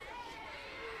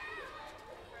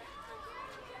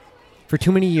For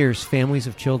too many years, families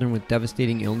of children with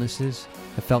devastating illnesses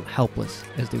have felt helpless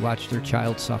as they watch their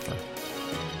child suffer.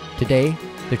 Today,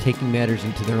 they're taking matters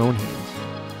into their own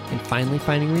hands and finally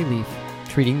finding relief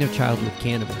treating their child with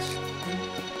cannabis.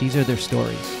 These are their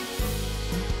stories.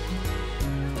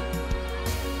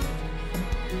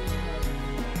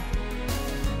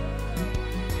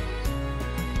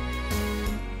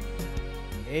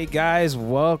 Hey guys,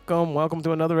 welcome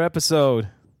to another episode.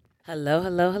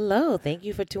 Hello. Thank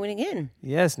you for tuning in.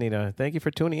 Yes, Nina, thank you for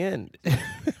tuning in.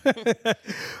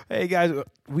 Hey guys,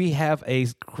 we have a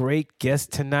great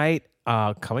guest tonight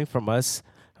coming from us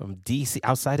from DC,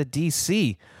 outside of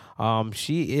DC.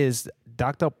 She is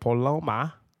Dr.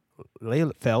 Paloma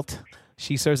Lehfeldt.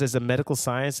 She serves as a medical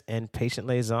science and patient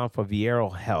liaison for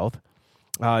Vireo Health.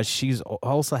 She's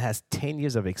also has 10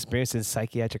 years of experience in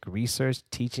psychiatric research,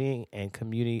 teaching, and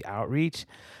community outreach.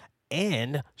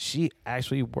 And she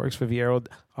actually works for Vireo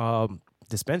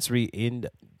dispensary in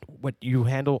what you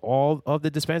handle all of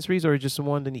the dispensaries or just the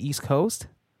one in the East Coast?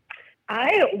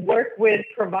 I work with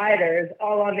providers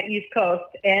all on the East Coast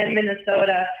and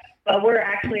Minnesota, but we're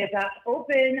actually about to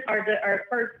open our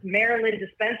first Maryland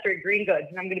dispensary, Green Goods,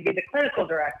 and I'm going to be the clinical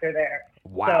director there.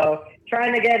 Wow. So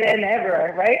trying to get in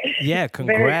everywhere, right? Yeah,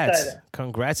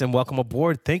 congrats, and welcome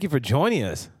aboard. Thank you for joining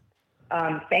us.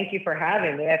 Thank you for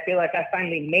having me. I feel like I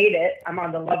finally made it. I'm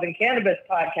on the Love and Cannabis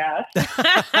podcast.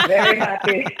 Very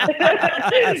happy.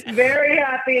 Very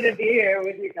happy to be here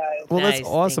with you guys. Well, nice. That's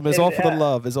awesome. It's all for the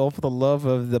love. It's all for the love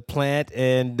of the plant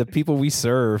and the people we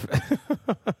serve.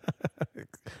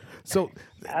 So,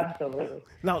 absolutely.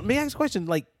 Now, let me ask a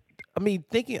question.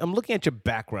 I'm looking at your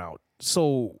background.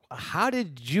 So, how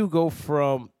did you go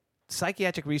from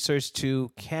psychiatric research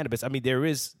to cannabis? I mean, there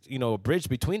is, a bridge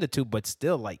between the two, but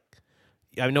still,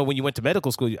 I know when you went to medical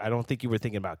school, I don't think you were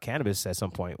thinking about cannabis at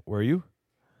some point, were you?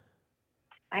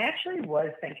 I actually was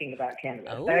thinking about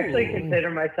cannabis. Oh. I actually consider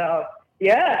myself,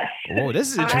 yes. Oh,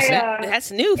 this is interesting.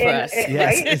 That's new for us.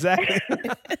 Yes, right? Exactly.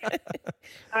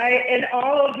 In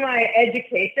all of my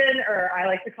education, or I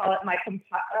like to call it my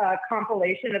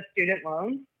compilation of student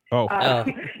loans. Oh.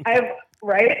 I've,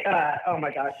 right? Oh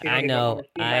my gosh. I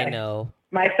know.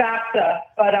 My FAFSA,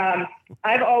 but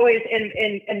I've always,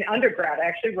 in undergrad, I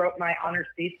actually wrote my honors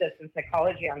thesis in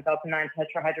psychology on delta-9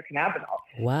 tetrahydrocannabinol.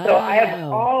 Wow. So I have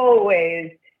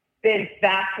always been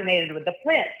fascinated with the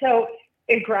plant. So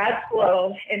in grad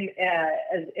school, in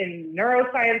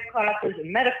neuroscience classes, in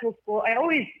medical school, I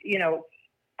always,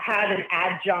 had an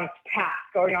adjunct path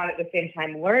going on at the same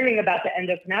time, learning about the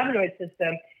endocannabinoid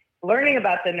system, learning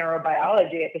about the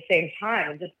neurobiology at the same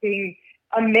time, and just being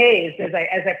amazed as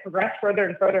I progressed further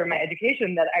and further in my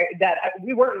education that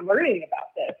we weren't learning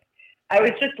about this. I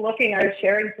was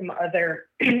sharing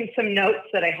some notes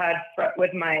that I had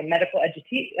with my medical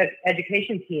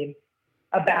education team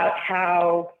about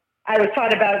how I was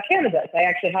taught about cannabis. I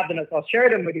actually have the notes. I'll share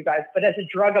them with you guys, but as a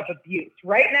drug of abuse,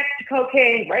 right next to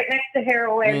cocaine, right next to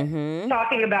heroin,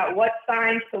 talking about what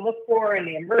signs to look for in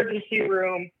the emergency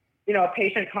room. A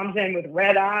patient comes in with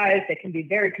red eyes. They can be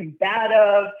very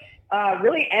combative,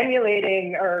 really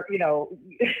emulating or,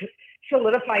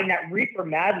 solidifying that reefer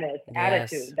madness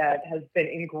attitude that has been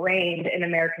ingrained in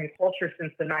American culture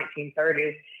since the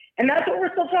 1930s. And that's what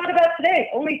we're still talking about today.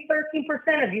 Only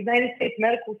 13% of United States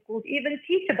medical schools even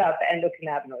teach about the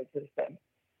endocannabinoid system.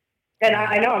 And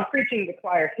I know I'm preaching to the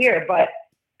choir here, but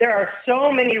there are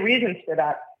so many reasons for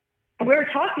that.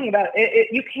 We're talking about it.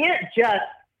 You can't just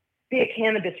be a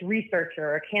cannabis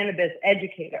researcher or a cannabis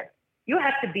educator. You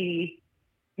have to be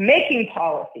making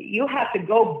policy. You have to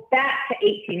go back to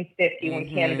 1850 when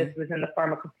cannabis was in the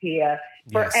pharmacopoeia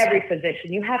for every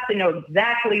physician. You have to know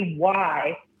exactly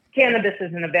why cannabis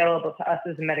isn't available to us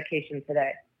as a medication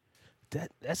today.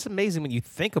 That's amazing when you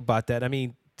think about that. I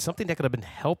mean, something that could have been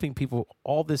helping people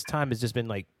all this time has just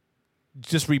been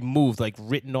just removed,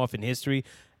 written off in history,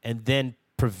 and then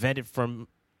prevented from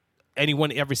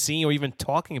anyone ever seeing or even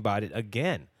talking about it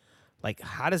again.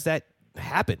 How does that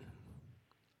happen?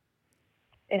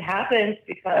 It happens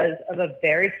because of a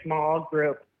very small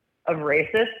group of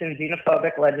racist and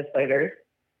xenophobic legislators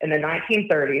in the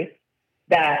 1930s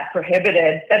that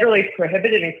federally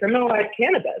prohibited and criminalized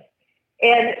cannabis.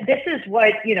 And this is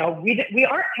what, we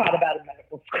aren't taught about in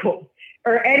medical school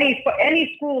or any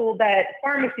school,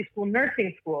 pharmacy school,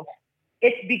 nursing school.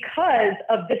 It's because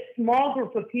of this small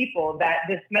group of people that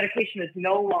this medication is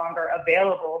no longer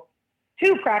available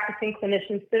to practicing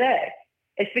clinicians today.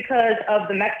 It's because of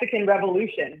the Mexican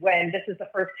Revolution, when this is the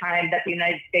first time that the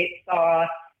United States saw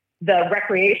the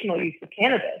recreational use of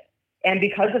cannabis. And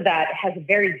because of that, it has a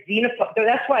very xenophobic,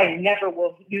 that's why I never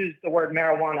will use the word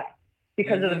marijuana,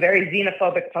 because of the very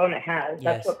xenophobic tone it has.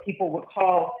 That's what people would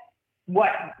call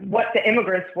what the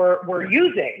immigrants were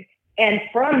using. And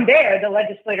from there, the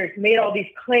legislators made all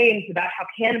these claims about how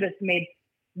cannabis made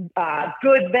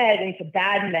good men into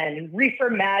bad men, and reefer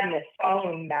madness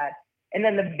following that. And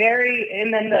then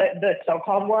the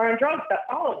so-called war on drugs that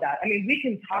followed that. I mean, we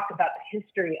can talk about the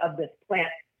history of this plant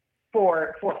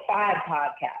for 5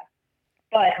 podcasts,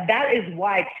 but that is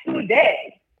why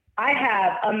today I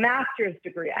have a master's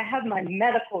degree. I have my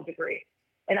medical degree,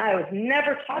 and I was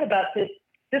never taught about this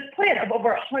plant of over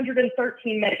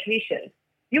 113 medications.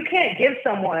 You can't give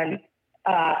someone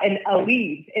a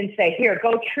lead and say, here,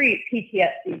 go treat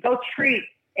PTSD, go treat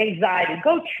anxiety,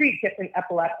 go treat different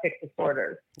epileptic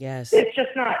disorders. Yes. It's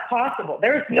just not possible.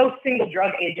 There is no single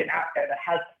drug agent out there that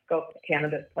has the scope the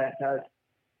cannabis plant does.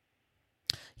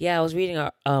 Yeah, I was reading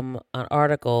an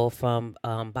article from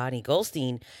Bonnie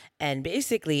Goldstein, and it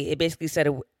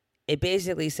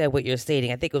basically said what you're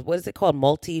stating. I think it was, what is it called?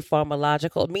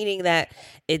 Multi-pharmacological, meaning that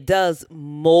it does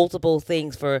multiple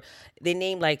things they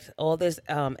named like all this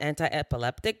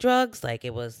anti-epileptic drugs, like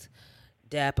it was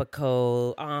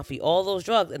Depakote, Onfi, all those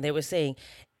drugs. And they were saying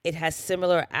it has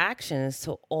similar actions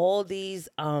to all these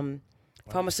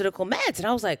pharmaceutical meds. And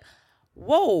I was like,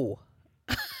 whoa.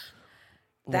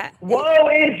 Whoa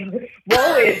is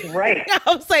right. I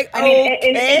was like, I mean,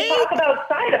 and talk about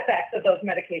side effects of those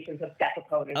medications of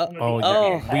Depakote.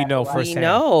 We know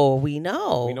firsthand. We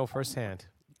know firsthand.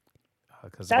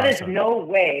 That is no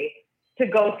way to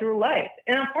go through life.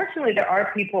 And unfortunately, there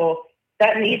are people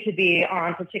that need to be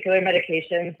on particular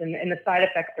medications, and the side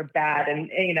effects are bad,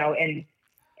 and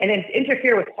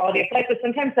interfere with quality of life. But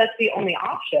sometimes that's the only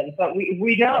option. But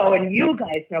we know, and you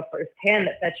guys know firsthand,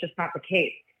 that that's just not the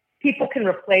case. People can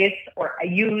replace or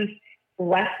use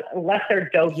lesser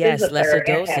doses of their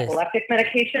anti-epileptic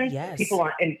medications. Yes. People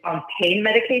on pain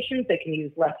medications, they can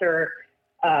use lesser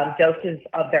doses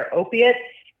of their opiates.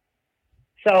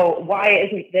 So why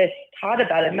isn't this taught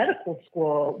about in medical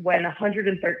school when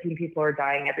 113 people are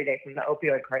dying every day from the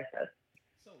opioid crisis?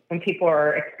 When people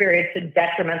are experiencing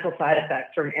detrimental side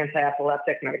effects from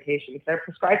anti-epileptic medications, they're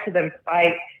prescribed to them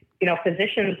by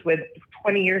physicians with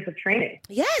 20 years of training.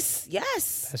 Yes.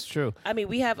 That's true. I mean,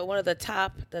 we have one of the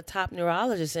top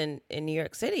neurologists in New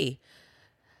York City.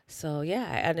 So yeah,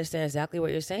 I understand exactly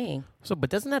what you're saying. So, but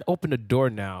doesn't that open the door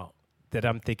now that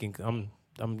I'm thinking,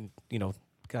 I'm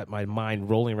got my mind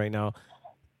rolling right now,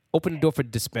 open the door for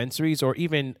dispensaries or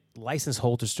even license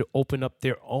holders to open up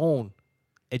their own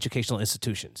educational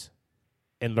institutions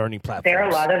and learning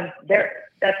platforms?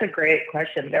 That's a great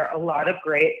question. There are a lot of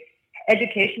great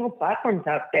educational platforms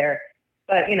out there,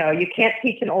 but you can't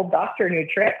teach an old doctor new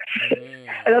tricks.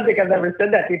 I don't think I've ever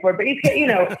said that before, but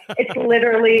it's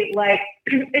literally like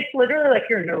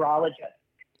you're a neurologist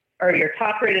or your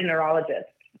top-rated neurologist,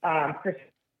 epileptic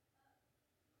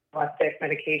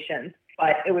medications.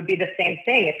 But it would be the same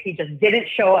thing if he just didn't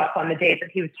show up on the days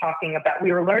that he was talking about.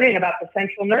 We were learning about the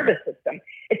central nervous system.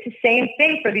 It's the same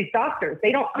thing for these doctors.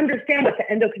 They don't understand what the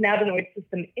endocannabinoid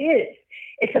system is.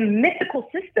 It's a mythical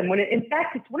system when in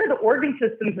fact, it's one of the organ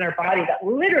systems in our body that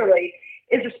literally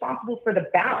is responsible for the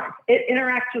balance. It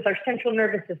interacts with our central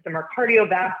nervous system, our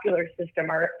cardiovascular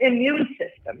system, our immune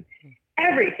system,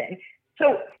 everything.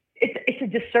 So it's a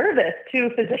disservice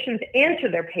to physicians and to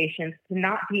their patients to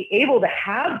not be able to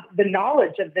have the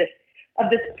knowledge of this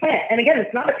plant. And again,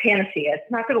 it's not a panacea. It's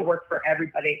not going to work for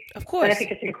everybody. Of course. And I think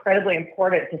it's incredibly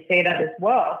important to say that as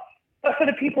well. But for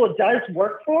the people it does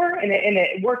work for, and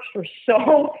it works for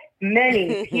so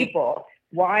many people,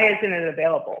 why isn't it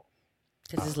available?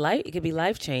 Because it could be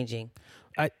life-changing.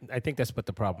 I think that's what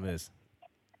the problem is.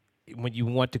 When you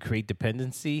want to create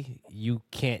dependency, you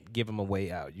can't give them a way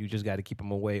out. You just got to keep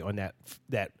them away on that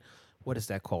what is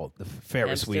that called? The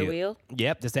Ferris wheel.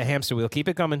 Yep, that's that hamster wheel. Keep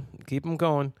it coming. Keep them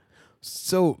going.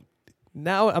 So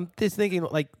now I'm just thinking,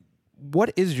 like,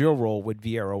 what is your role with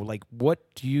Vireo? Like, what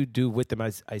do you do with them?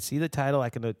 I see the title. I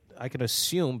can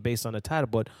assume based on the title,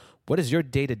 but what is your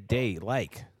day-to-day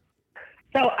like?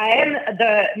 So I am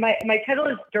my title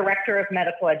is Director of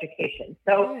Medical Education.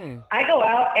 So I go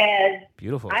out and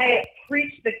beautiful. I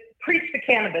preach the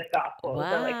cannabis gospel. Wow.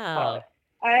 As I like to call it.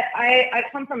 I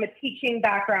come from a teaching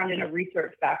background and a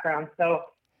research background. So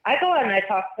I go out and I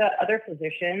talk to other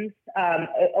physicians.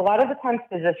 A lot of the times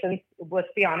physicians, let's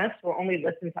be honest, will only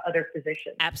listen to other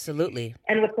physicians. Absolutely.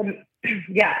 And with them,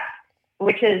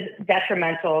 which is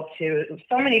detrimental to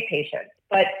so many patients.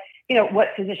 But what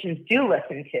physicians do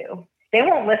listen to, they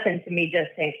won't listen to me just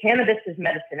saying cannabis is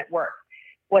medicine, it works.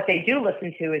 What they do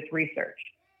listen to is research.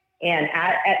 And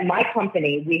at my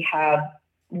company, we have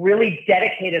really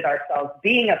dedicated ourselves,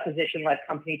 being a physician-led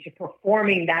company, to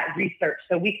performing that research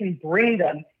so we can bring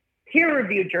them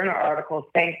peer-reviewed journal articles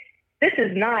saying, This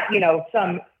is not,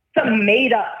 some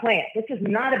made up plant. This is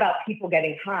not about people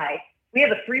getting high. We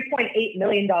have a $3.8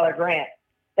 million grant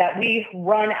that we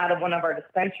run out of one of our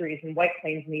dispensaries in White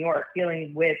Plains, New York,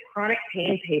 dealing with chronic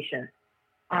pain patients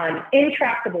on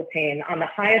intractable pain on the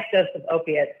highest dose of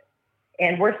opiates.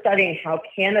 And we're studying how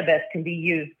cannabis can be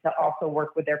used to also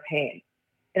work with their pain.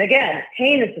 And again,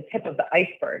 pain is the tip of the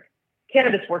iceberg.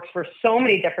 Cannabis works for so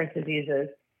many different diseases.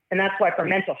 And that's why for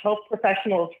mental health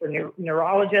professionals, for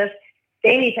neurologists,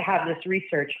 they need to have this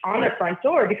research on their front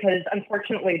door, because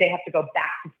unfortunately they have to go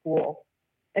back to school.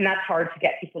 And that's hard to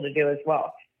get people to do as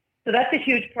well. So that's a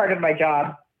huge part of my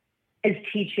job, is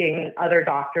teaching other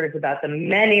doctors about the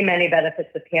many, many benefits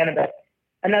of cannabis.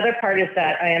 Another part is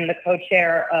that I am the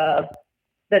co-chair of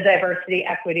the Diversity,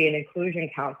 Equity, and Inclusion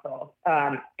Council.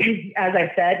 As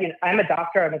I said, I'm a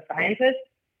doctor, I'm a scientist,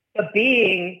 but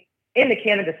being in the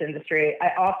cannabis industry,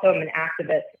 I also am an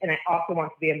activist, and I also want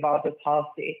to be involved with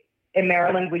policy. In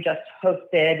Maryland, we just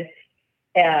hosted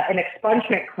an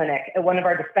expungement clinic at one of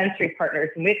our dispensary partners,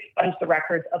 and we expunged the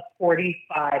records of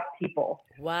 45 people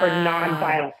for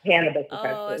nonviolent cannabis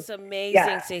offenses. Oh, it's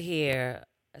amazing to hear.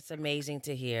 It's amazing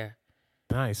to hear.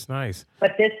 Nice.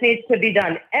 But this needs to be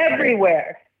done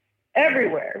everywhere.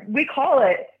 We call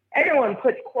it, everyone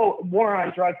puts, quote, war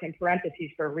on drugs in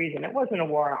parentheses for a reason. It wasn't a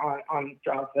war on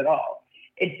drugs at all.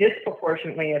 It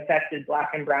disproportionately affected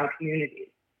Black and brown communities.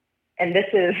 And this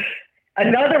is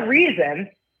another reason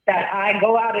that I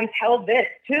go out and tell this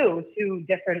too to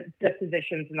different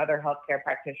physicians and other healthcare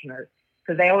practitioners,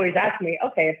 because they always ask me,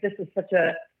 okay, if this is such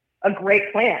a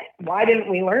great plant, why didn't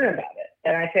we learn about it?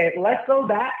 And I say, let's go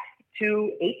back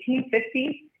to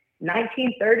 1850,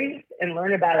 1930s and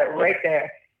learn about it right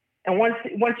there. And once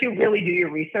you really do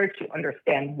your research, you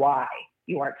understand why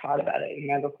you aren't taught about it in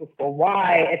medical school,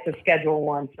 why it's a Schedule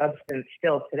I substance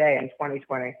still today in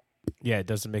 2020. Yeah, it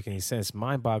doesn't make any sense.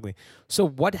 Mind-boggling. So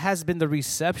what has been the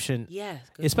reception,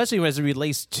 especially as it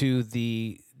relates to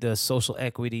the social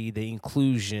equity, the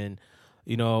inclusion,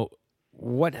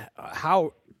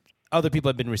 how other people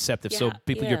have been receptive? So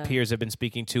people your peers have been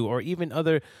speaking to, or even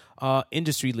other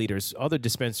industry leaders, other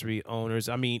dispensary owners.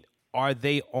 I mean, are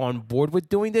they on board with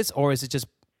doing this, or is it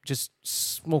just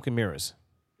smoke and mirrors?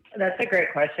 That's a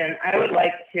great question. I'm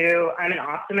an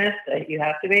optimist, you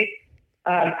have to be.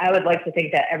 I would like to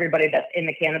think that everybody that's in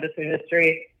the cannabis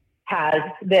industry has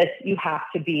this. You have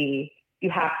to be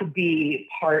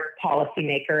part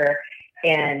policymaker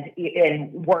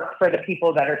and work for the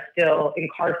people that are still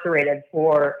incarcerated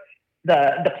for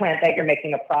the plant that you're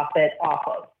making a profit off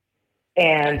of.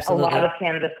 And Absolutely. A lot of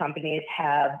cannabis companies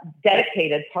have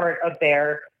dedicated part of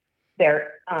their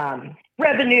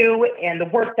revenue and the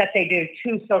work that they do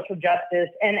to social justice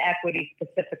and equity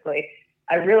specifically.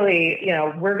 I really,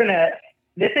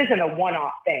 this isn't a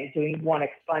one-off thing, doing one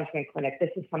expungement clinic.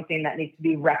 This is something that needs to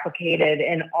be replicated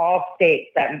in all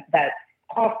states, that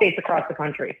all states across the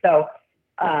country. So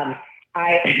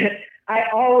I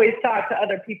always talk to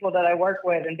other people that I work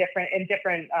with in different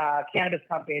cannabis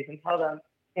companies and tell them,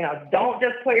 don't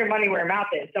just put your money where your mouth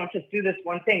is. Don't just do this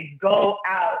one thing. Go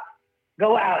out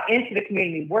into the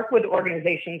community. Work with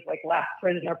organizations like Last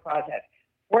Prisoner Project.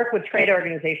 Work with trade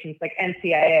organizations like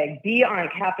NCIA. Be on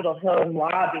Capitol Hill and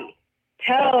lobby.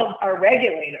 Tell our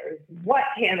regulators what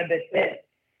cannabis is,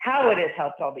 how it has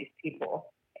helped all these people.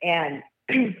 And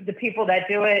the people that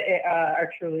do it are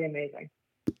truly amazing.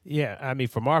 Yeah, I mean,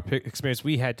 from our experience,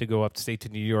 we had to go upstate to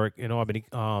New York in Albany.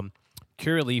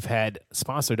 Curaleaf had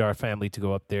sponsored our family to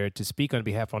go up there to speak on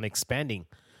behalf on expanding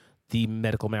the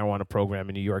medical marijuana program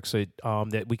in New York, so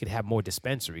that we could have more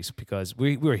dispensaries, because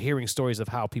we were hearing stories of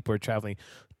how people are traveling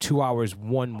 2 hours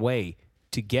one way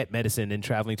to get medicine and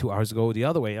traveling 2 hours to go the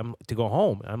other way to go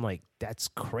home. I'm like, that's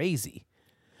crazy.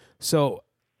 So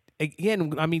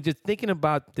again, I mean, just thinking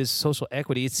about this social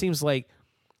equity, it seems like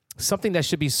something that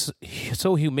should be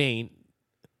so humane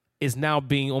is now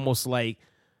being almost like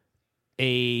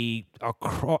a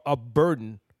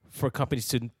burden for companies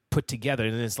to put together,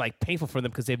 and it's like painful for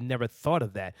them because they've never thought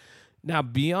of that. Now,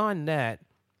 beyond that,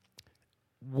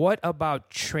 what about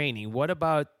training? What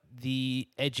about the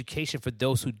education for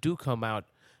those who do come out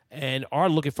and are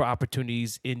looking for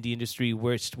opportunities in the industry,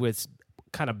 which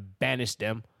kind of banished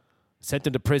them, sent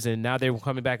them to prison? Now they're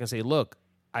coming back and say, look,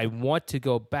 I want to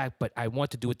go back, but I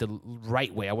want to do it the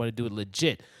right way. I want to do it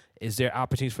legit. Is there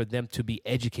opportunities for them to be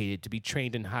educated, to be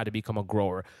trained in how to become a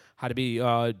grower, how to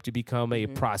become a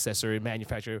processor, a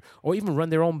manufacturer, or even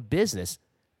run their own business?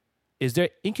 Is there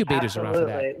incubators around for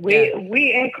that?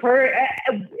 We encourage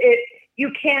it.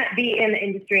 You can't be in the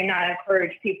industry and not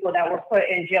encourage people that were put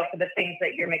in jail for the things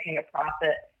that you're making a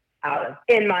profit out of,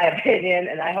 in my opinion,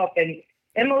 and I hope in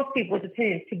most people's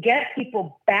opinions, to get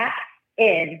people back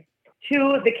in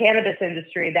to the cannabis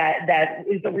industry that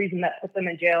is the reason that put them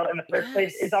in jail in the first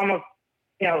place is almost,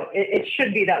 it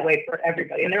should be that way for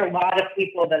everybody. And there are a lot of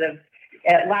people that have,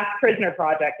 at Last Prisoner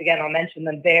Project, again, I'll mention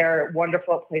them, they're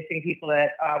wonderful at placing people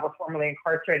that were formerly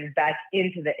incarcerated back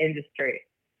into the industry.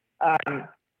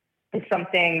 It's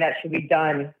something that should be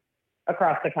done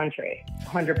across the country,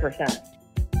 100%.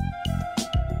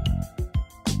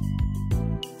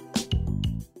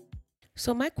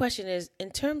 So my question is,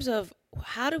 in terms of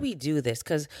how do we do this?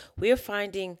 Because we're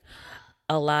finding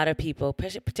a lot of people,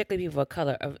 particularly people of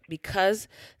color, because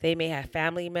they may have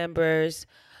family members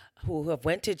who have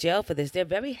went to jail for this, they're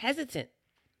very hesitant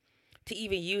to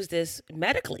even use this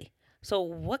medically. So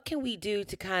what can we do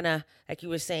to kind of, like you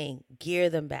were saying, gear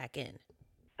them back in?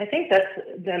 I think that's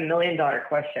the $1 million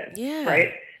question, yeah.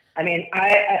 Right? I mean,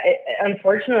 I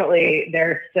unfortunately,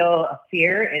 there's still a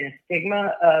fear and a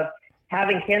stigma of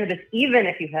having cannabis, even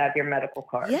if you have your medical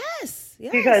card. Yes.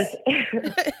 Because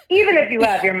even if you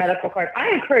have your medical card,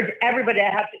 I encourage everybody to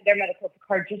have their medical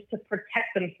card just to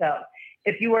protect themselves.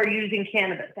 If you are using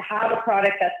cannabis, to have a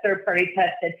product that's third-party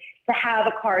tested, to have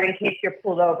a card in case you're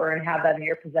pulled over and have that in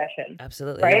your possession.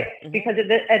 Absolutely. Right? Yeah. Mm-hmm. Because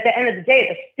at the end of the day,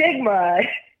 the stigma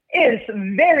is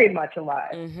very much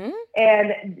alive. Mm-hmm.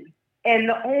 And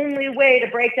the only way to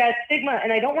break that stigma,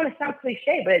 and I don't want to sound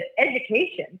cliche, but it's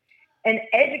education. And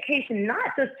education,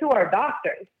 not just to our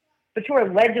doctors, but to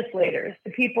our legislators,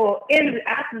 to people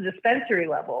at the dispensary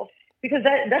level, because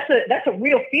that's a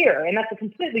real fear, and that's a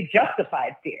completely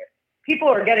justified fear. People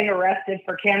are getting arrested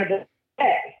for cannabis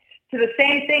to the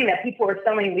same thing that people are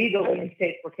selling legally in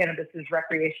states where cannabis is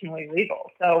recreationally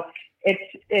legal. So I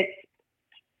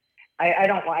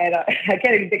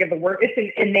can't even think of the word.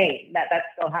 It's inane that that's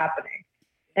still happening.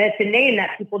 And it's inane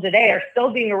that people today are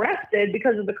still being arrested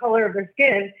because of the color of their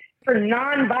skin for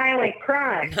nonviolent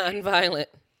crime. Nonviolent.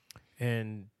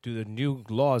 And do the new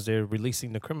laws, they're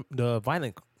releasing the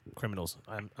violent criminals.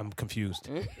 I'm confused.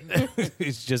 It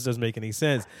just doesn't make any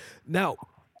sense. Now,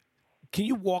 can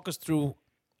you walk us through,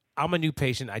 I'm a new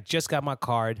patient. I just got my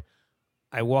card.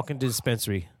 I walk into the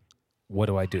dispensary. What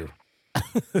do I do?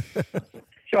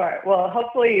 Sure. Well,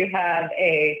 hopefully you have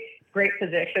a great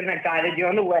physician that guided you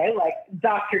on the way, like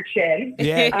Dr. Chin.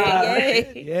 Yeah.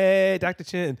 Yay, Dr.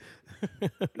 Chin.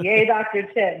 Yay, Dr.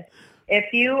 Chin.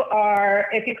 If you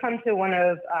come to one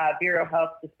of Vireo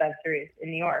Health dispensaries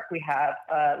in New York, we have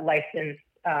a licensed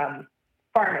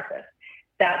pharmacist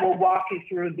that will walk you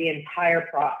through the entire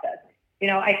process.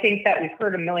 I think that we've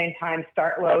heard a million times,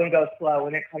 start low and go slow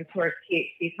when it comes to our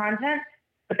THC content,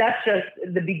 but that's just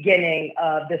the beginning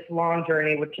of this long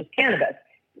journey, which is cannabis.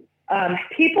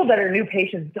 People that are new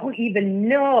patients don't even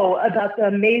know about the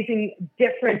amazing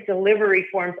different delivery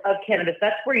forms of cannabis.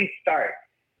 That's where you start.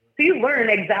 So you learn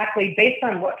exactly based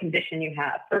on what condition you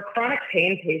have. For a chronic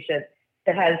pain patient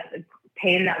that has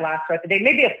pain that lasts throughout the day,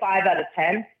 maybe a 5 out of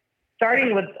 10,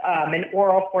 starting with an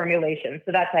oral formulation.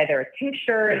 So that's either a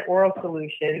tincture, an oral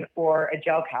solution, or a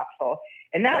gel capsule.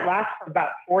 And that lasts for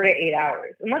about 4 to 8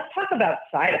 hours. And let's talk about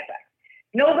side effects.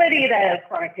 Nobody that has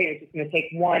chronic pain is just going to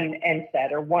take one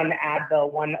NSAID or one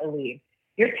Advil, one Aleve.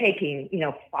 You're taking,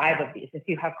 5 of these if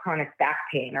you have chronic back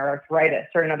pain or arthritis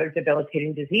or another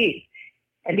debilitating disease.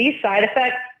 And these side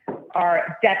effects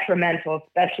are detrimental,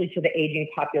 especially to the aging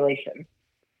population.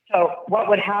 So what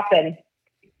would happen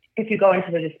if you go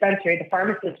into the dispensary? The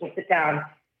pharmacist will sit down,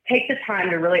 take the time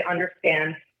to really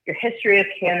understand your history of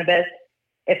cannabis,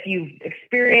 if you've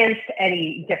experienced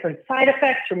any different side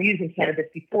effects from using cannabis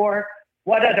before,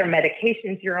 what other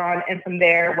medications you're on. And from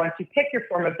there, once you pick your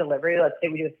form of delivery, let's say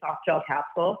we do a soft gel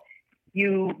capsule,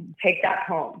 you take that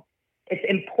home. It's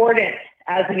important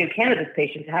as a new cannabis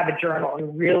patient to have a journal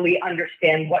and really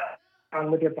understand what's going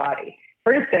on with your body.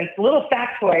 For instance, little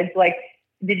factoids like,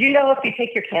 did you know if you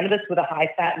take your cannabis with a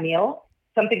high-fat meal,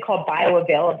 something called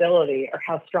bioavailability, or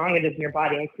how strong it is in your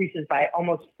body, increases by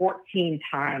almost 14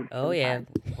 times. Oh, yeah.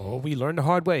 Oh, we learned the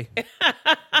hard way.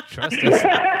 Trust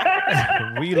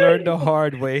us. We learned the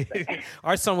hard way.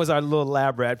 Our son was our little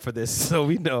lab rat for this, so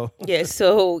we know. Yeah,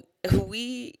 so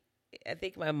I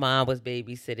think my mom was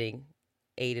babysitting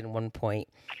Aiden at one point,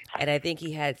 and I think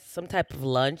he had some type of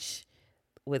lunch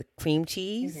with cream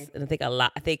cheese, and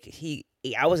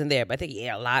I wasn't there, but I think he ate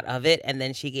a lot of it, and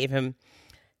then she gave him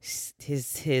his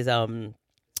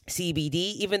CBD,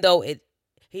 even though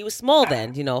he was small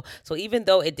then, so even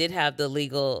though it did have the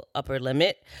legal upper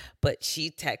limit, but she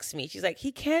texts me, she's like,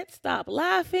 he can't stop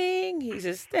laughing, he's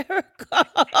hysterical.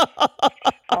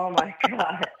 Oh my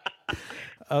God.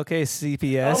 Okay,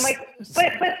 CPS. Oh my!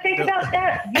 But think about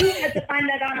that. You had to find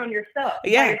that out on yourself.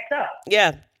 Yeah. By yourself.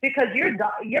 Yeah. Because your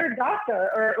doctor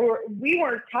or we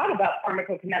weren't taught about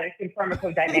pharmacokinetics and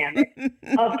pharmacodynamics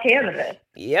of cannabis.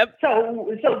 Yep.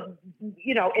 So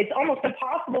it's almost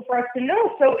impossible for us to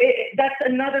know. So that's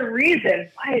another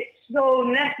reason why it's so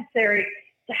necessary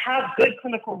to have good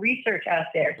clinical research out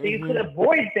there, so you could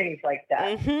avoid things like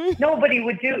that. Nobody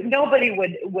would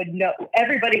know.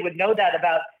 Everybody would know that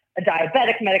about a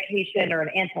diabetic medication or an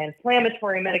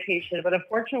anti-inflammatory medication, but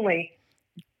unfortunately,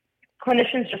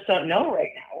 clinicians just don't know right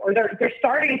now, or they're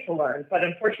starting to learn, but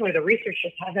unfortunately the research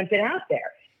just hasn't been out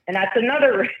there. And that's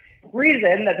another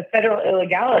reason that the federal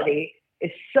illegality is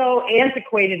so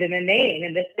antiquated and inane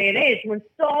in this day and age, when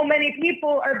so many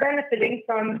people are benefiting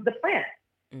from the plant.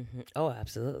 Oh,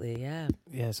 absolutely. Yeah.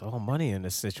 Yeah, it's all money in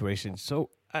this situation. So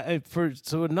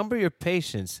so a number of your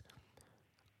patients,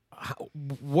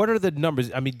 what are the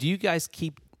numbers? I mean, do you guys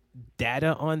keep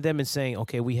data on them and saying,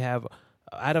 okay, we have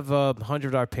out of 100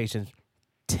 of our patients,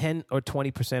 10 or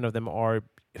 20% of them are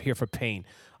here for pain.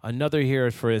 Another here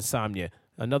is for insomnia.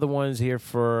 Another one's here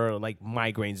for like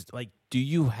migraines. Like, do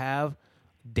you have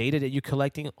data that you're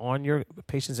collecting on your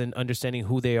patients and understanding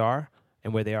who they are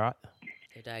and where they are at?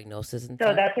 Their diagnosis and So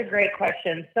stuff? that's a great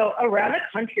question. So around the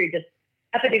country, just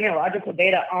epidemiological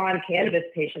data on cannabis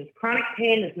patients, chronic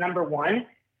pain is number one.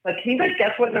 But can you guys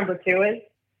guess what number two is?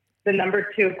 The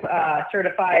number two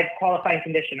certified qualifying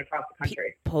condition across the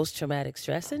country. Post-traumatic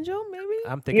stress syndrome, maybe?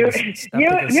 I'm thinking.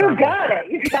 You got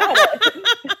it. You got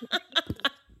it.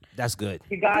 That's good.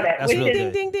 You got it. That's Which real is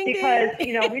good. Ding, ding, because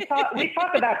ding. we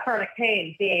talk about chronic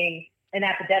pain being an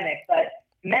epidemic, but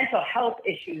mental health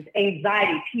issues,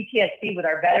 anxiety, PTSD with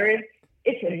our veterans,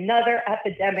 it's another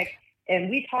epidemic. And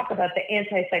we talk about the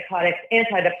antipsychotics,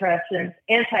 antidepressants,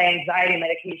 anti-anxiety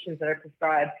medications that are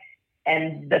prescribed.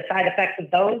 And the side effects of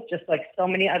those, just like so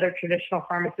many other traditional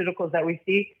pharmaceuticals that we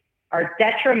see, are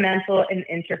detrimental and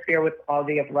interfere with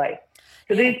quality of life.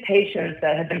 So these patients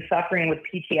that have been suffering with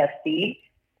PTSD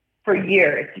for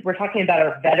years, we're talking about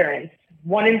our veterans.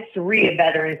 1 in 3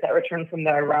 veterans that return from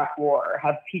the Iraq War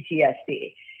have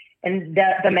PTSD. And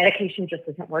the medication just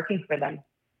isn't working for them.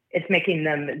 It's making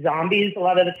them zombies a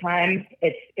lot of the time.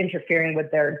 It's interfering with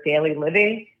their daily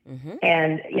living.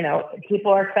 And,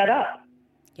 people are fed up.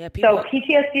 Yeah, So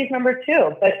PTSD is number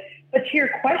 2. But to your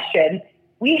question,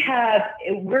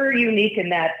 we're unique in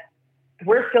that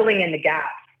we're filling in the gaps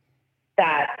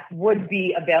that would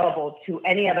be available to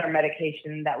any other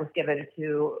medication that was given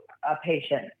to a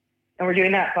patient. And we're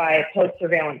doing that by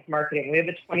post-surveillance marketing. We have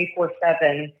a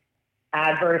 24/7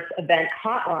 adverse event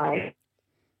hotline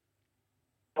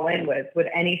in with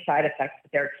any side effects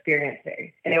that they're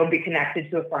experiencing. And it will be connected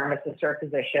to a pharmacist or a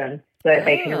physician so that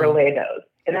they can relay those.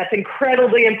 And that's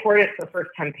incredibly important for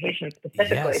first-time patients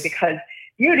specifically, because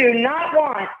you do not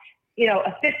want,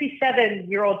 a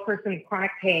 57-year-old person with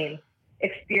chronic pain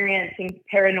experiencing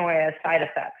paranoia side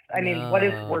effects. I mean, what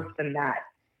is worse than that?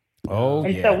 Oh,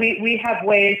 and so we have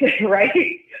ways,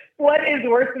 right? What is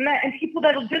worse than that? And people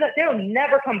that'll do that, they'll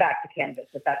never come back to cannabis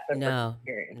if that's their first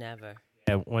experience. Never.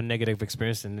 Yeah, one negative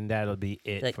experience, and then that'll be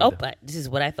it. Like, but this is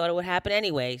what I thought it would happen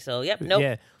anyway. So,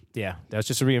 nope. Yeah. That's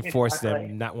just to reinforce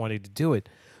them not wanting to do it.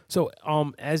 So,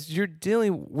 as you're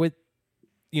dealing with,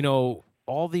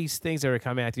 all these things that are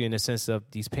coming at you in the sense of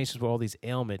these patients with all these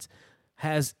ailments,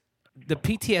 has the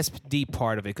PTSD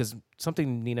part of it, because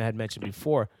something Nina had mentioned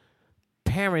before,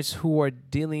 parents who are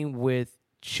dealing with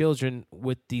children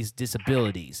with these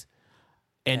disabilities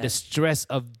and the stress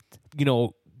of,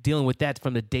 dealing with that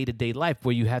from the day-to-day life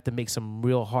where you have to make some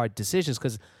real hard decisions.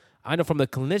 Because I know from the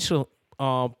clinician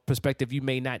perspective, you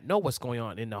may not know what's going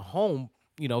on in the home.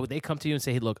 They come to you and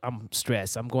say, hey, look, I'm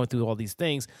stressed. I'm going through all these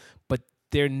things. But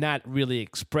they're not really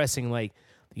expressing like,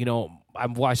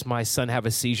 I've watched my son have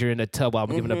a seizure in a tub while I'm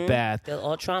giving a bath. They're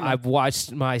all trauma. I've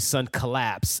watched my son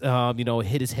collapse,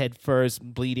 hit his head first,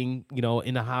 bleeding,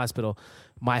 in the hospital.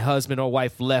 My husband or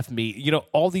wife left me.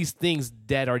 All these things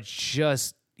that are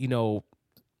just,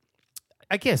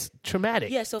 I guess, traumatic.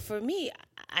 Yeah, so for me,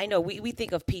 I know we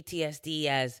think of PTSD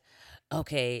as,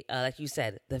 okay, like you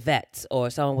said, the vets or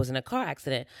someone was in a car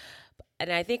accident.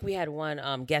 And I think we had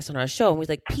one guest on our show, and we was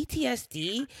like,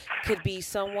 PTSD could be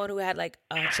someone who had like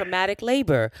a traumatic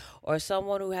labor, or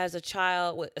someone who has a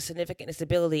child with a significant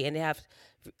disability, and they have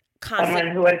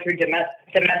someone who went through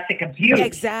domestic abuse.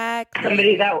 Exactly.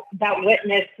 Somebody that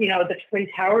witnessed, the Twin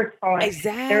Towers falling.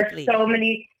 Exactly. There's so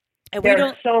many. And there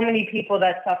are so many people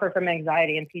that suffer from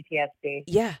anxiety and PTSD.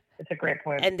 Yeah. It's a great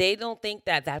point. And they don't think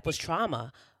that was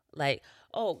trauma. Like,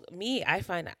 I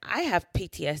find I have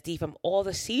PTSD from all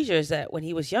the seizures that when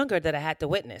he was younger that I had to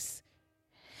witness.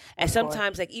 And Of course.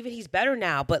 sometimes, like, even he's better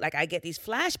now, but like I get these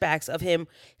flashbacks of him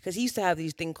because he used to have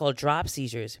these thing called drop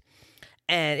seizures.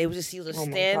 And it was just he would just Oh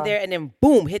my stand God. there and then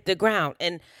boom, hit the ground.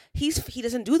 And he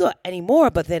doesn't do that anymore.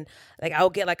 But then like I'll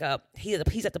get like he's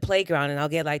at the playground and I'll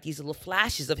get like these little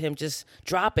flashes of him just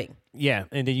dropping. Yeah,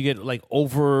 and then you get like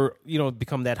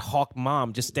become that hawk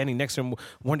mom just standing next to him,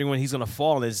 wondering when he's gonna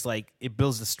fall. And it's like it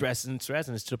builds the stress, and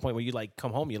it's to the point where you like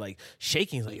come home, you're like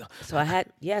shaking, like So I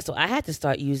had to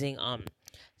start using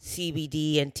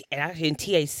CBD and actually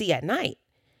THC at night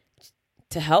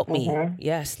to help me,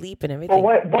 sleep and everything.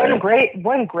 Well, one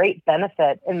great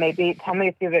benefit, and maybe tell me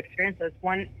if you've experienced this.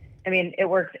 One, I mean, it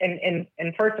works. And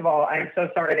first of all, I'm so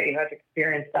sorry that you have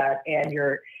experienced that,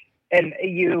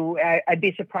 I'd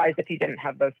be surprised if you didn't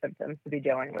have those symptoms to be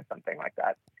dealing with something like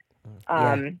that.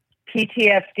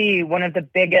 PTSD, one of the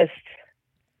biggest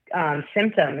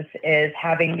symptoms is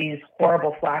having these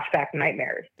horrible flashback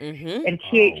nightmares, and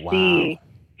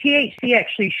THC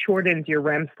actually shortens your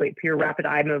REM sleep, your rapid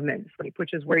eye movement sleep,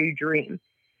 which is where you dream.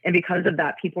 And because of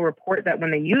that, people report that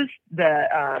when they use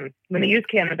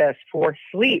cannabis for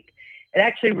sleep, it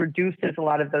actually reduces a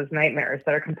lot of those nightmares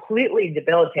that are completely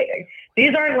debilitating.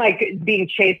 These aren't like being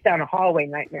chased down a hallway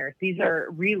nightmares. These are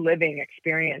reliving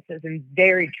experiences and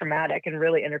very traumatic and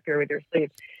really interfere with your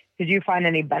sleep. Did you find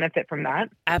any benefit from that?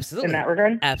 Absolutely. In that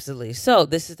regard? Absolutely. So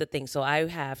this is the thing. So I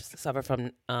have suffered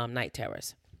from night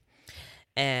terrors.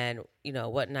 And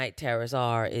what night terrors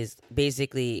are is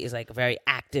basically like a very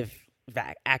active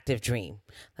dream.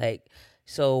 Like,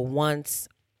 so once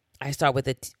I start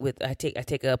I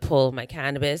take a pull of my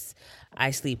cannabis,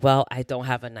 I sleep well. I don't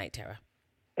have a night terror.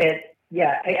 I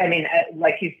mean,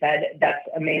 like you said, that's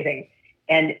amazing.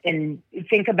 And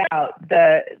think about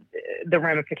the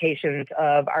ramifications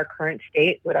of our current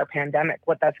state with our pandemic,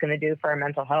 what that's going to do for our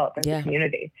mental health as a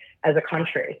community, as a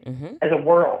country, as a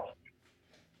world.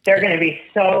 They're going to be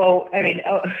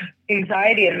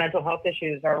anxiety and mental health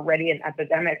issues are already an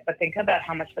epidemic, but think about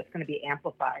how much that's going to be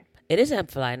amplified. It is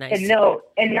amplified. Nice.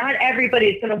 And not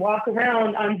everybody's going to walk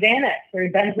around on Xanax or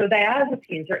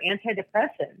benzodiazepines or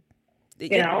antidepressants.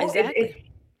 Exactly.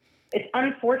 It's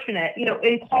unfortunate.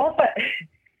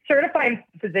 Certifying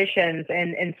physicians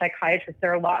and psychiatrists, there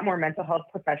are a lot more mental health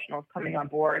professionals coming on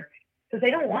board because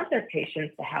they don't want their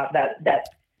patients to have that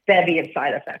bevy of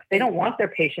side effects. They don't want their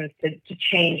patients to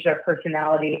change their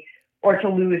personality or to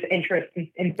lose interest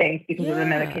in things because of the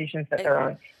medications that they're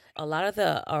on. A lot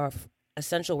of our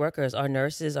essential workers, our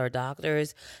nurses, our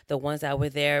doctors, the ones that were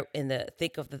there in the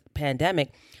thick of the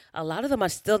pandemic, a lot of them are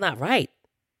still not right.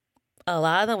 A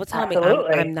lot of them will tell me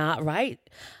I'm not right.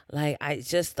 Like, I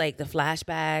just like the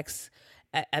flashbacks.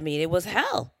 I mean, it was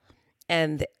hell.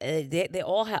 And they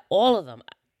all have, all of them,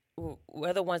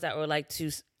 whether the ones that were like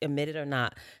to admit it or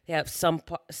not, they have some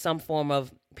form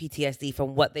of PTSD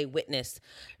from what they witnessed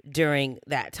during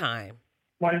that time.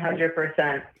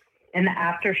 100%. And the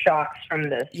aftershocks from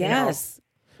this, yes.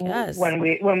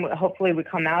 when hopefully we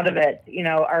come out of it,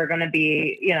 are going to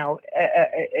be,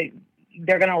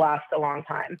 they're going to last a long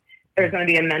time. There's going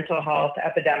to be a mental health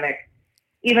epidemic,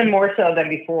 even more so than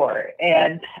before.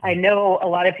 And I know a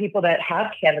lot of people that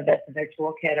have cannabis in their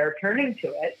toolkit are turning to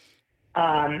it.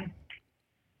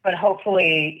 But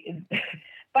hopefully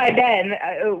by then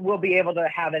we'll be able to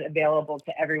have it available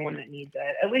to everyone that needs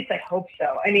it. At least I hope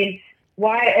so. I mean,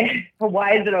 why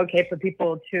is it okay for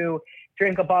people to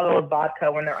drink a bottle of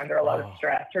vodka when they're under a lot of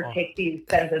stress or take these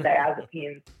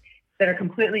benzodiazepines that are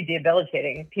completely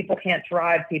debilitating? People can't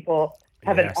drive. People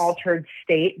have an altered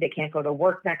state. They can't go to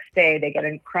work next day. They get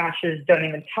in crashes. Don't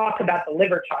even talk about the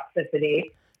liver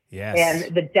toxicity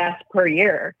and the deaths per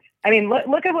year. I mean,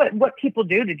 look at what people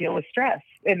do to deal with stress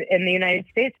in the United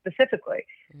States specifically.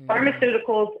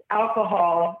 Pharmaceuticals,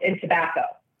 alcohol, and tobacco.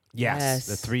 Yes.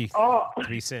 The three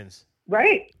sins.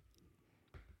 Right.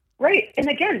 And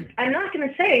again, I'm not going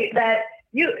to say that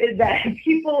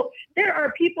there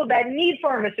are people that need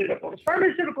pharmaceuticals.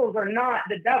 Pharmaceuticals are not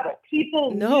the devil.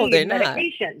 People need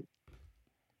medication.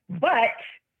 But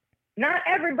not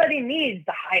everybody needs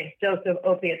the highest dose of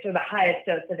opiates or the highest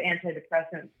dose of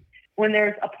antidepressants. When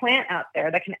there's a plant out there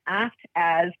that can act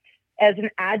as an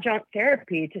adjunct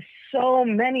therapy to so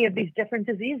many of these different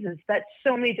diseases that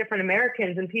so many different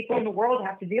Americans and people in the world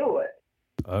have to deal with.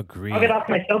 Agreed. I'll get off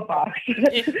my soapbox.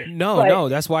 No,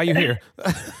 that's why you're here.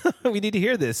 We need to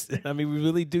hear this. I mean, we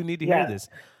really do need to hear this.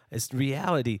 It's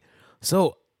reality.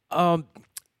 So, oh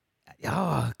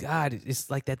God,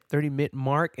 it's like that 30-minute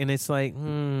mark, and it's like,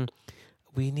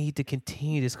 we need to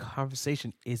continue this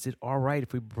conversation. Is it all right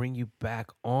if we bring you back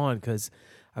on? Because,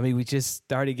 I mean, we just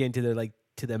started getting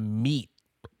to the meat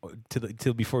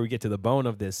till before we get to the bone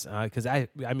of this, because I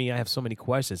have so many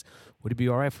questions. Would it be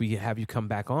all right if we have you come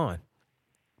back on?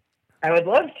 I would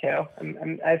love to.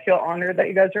 I feel honored that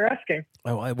you guys are asking.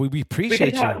 Oh, we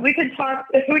appreciate you. We could talk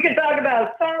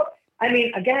about. So, I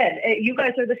mean, again, you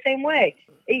guys are the same way.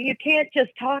 You can't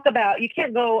just talk about. You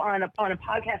can't go on a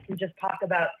podcast and just talk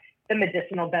about the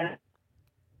medicinal benefits.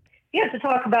 You have to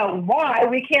talk about why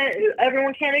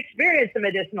everyone can't experience the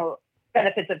medicinal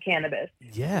benefits of cannabis.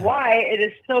 Yeah. Why it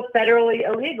is still federally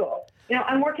illegal. You know,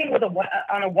 I'm working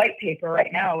on a white paper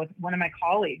right now with one of my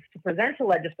colleagues to present to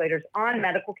legislators on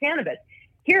medical cannabis.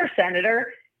 Here,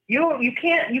 Senator, you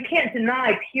can't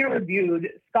deny peer-reviewed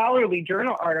scholarly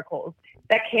journal articles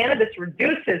that cannabis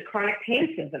reduces chronic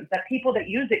pain symptoms, that people that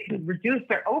use it can reduce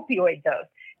their opioid dose,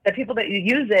 that people that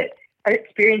use it are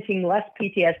experiencing less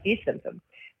PTSD symptoms.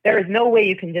 There is no way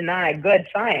you can deny good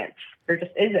science. There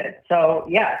just isn't. So,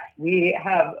 yes, we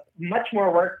have much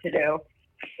more work to do,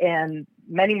 and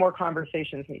many more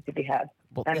conversations need to be had.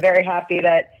 Well, I'm very happy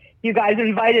that you guys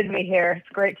invited me here. It's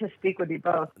great to speak with you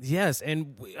both. Yes,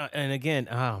 and again,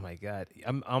 oh my God,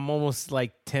 I'm almost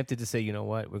like tempted to say, you know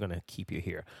what, we're gonna keep you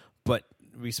here, but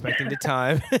respecting the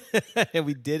time, and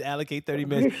we did allocate 30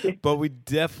 minutes, but we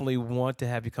definitely want to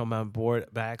have you come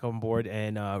back on board,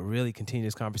 and really continue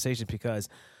this conversation because,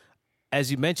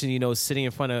 as you mentioned, you know, sitting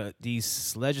in front of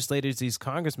these legislators, these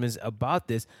congressmen about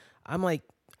this, I'm like,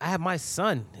 I have my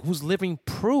son who's living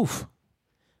proof.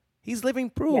 He's living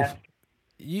proof.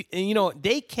 Yeah. You know,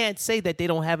 they can't say that they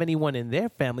don't have anyone in their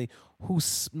family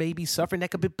who's maybe suffering that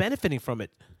could be benefiting from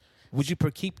it. Would you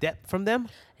keep that from them?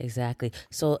 Exactly.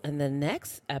 So in the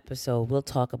next episode, we'll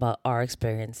talk about our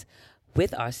experience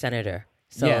with our senator.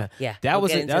 So yeah, that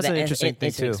was an interesting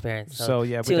thing too. Experience. So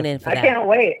yeah, tune in for that. I can't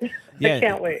wait. Yeah, I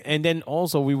can't wait. And then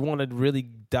also we want to really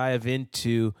dive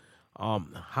into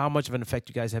how much of an effect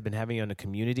you guys have been having on the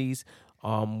communities.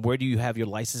 Where do you have your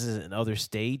licenses in other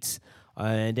states?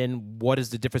 And then what is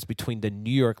the difference between the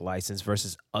New York license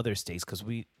versus other states? Because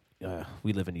we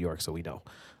live in New York, so we know.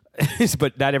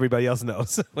 But not everybody else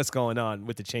knows what's going on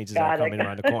with the changes that are coming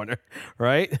around the corner,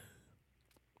 right?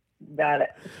 Got it.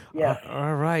 Yeah.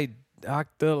 All right.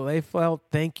 Dr. Lehfeldt,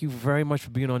 thank you very much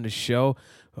for being on the show.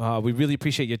 We really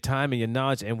appreciate your time and your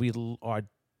knowledge, and we are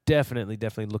definitely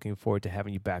looking forward to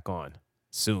having you back on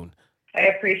soon. I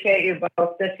appreciate you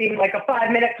both. This seemed like a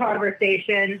 5-minute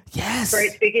conversation. Yes.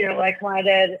 Great speaking to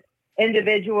like-minded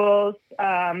individuals.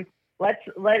 Let's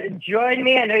join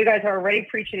me. I know you guys are already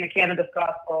preaching the cannabis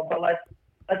gospel, but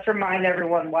let's remind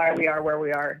everyone why we are where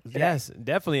we are today. Yes,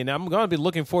 definitely. And I'm going to be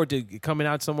looking forward to coming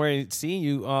out somewhere and seeing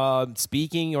you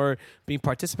speaking or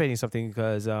participating in something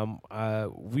because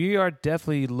we are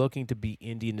definitely looking to be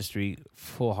in the industry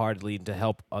full-heartedly to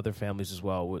help other families as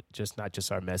well, with not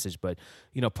just our message, but,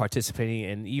 you know, participating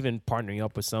and even partnering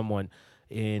up with someone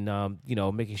in, you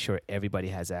know, making sure everybody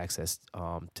has access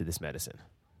to this medicine.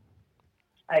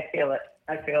 I feel it.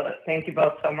 Thank you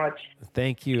both so much.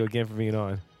 Thank you again for being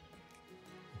on.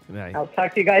 Good night. I'll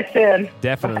talk to you guys soon.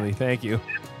 Definitely. Thank you.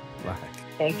 Bye.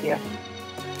 Thank you.